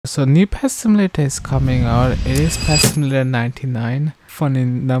So new Pet Simulator is coming out. It is Pet Simulator 99. Funny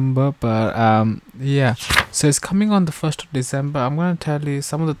number, but yeah. So it's coming on the 1st of December. I'm gonna tell you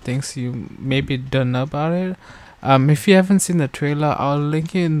some of the things you maybe don't know about it. If you haven't seen the trailer, I'll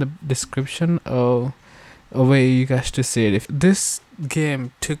link it in the description or a way you guys to see it. If this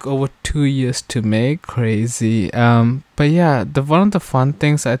game took over 2 years to make, crazy. But yeah, the one of the fun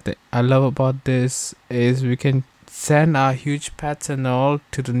things I love about this is we can send our huge pets and all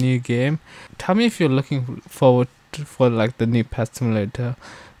to the new game. Tell me if you're looking forward for like the new Pet Simulator,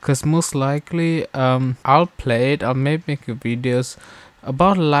 because most likely I'll play it. I'll maybe make videos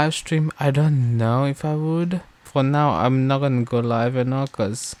about live stream. I don't know if I would. For now, I'm not gonna go live and all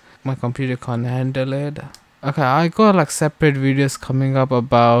because my computer can't handle it. Okay, I got like separate videos coming up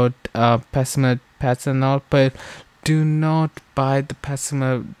about pets and all, but do not buy the pets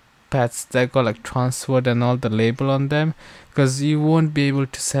that got like transferred and all the label on them, because you won't be able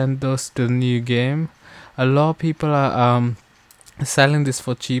to send those to the new game. A lot of people are selling this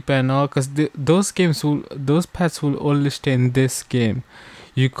for cheaper and all, because those pets will only stay in this game.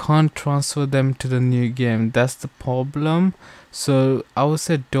 You can't transfer them to the new game. That's the problem. So I would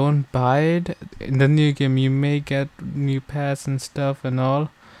say don't buy it. In the new game you may get new pets and stuff and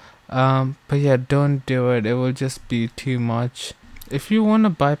all, but yeah, don't do it. It will just be too much. If you want to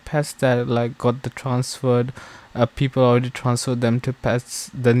buy pets that like got the transferred, people already transferred them to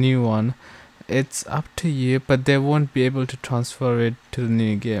pets, the new one, it's up to you, but they won't be able to transfer it to the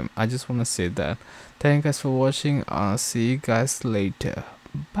new game. I just want to say that. Thank you guys for watching. I'll see you guys later.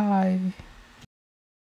 Bye.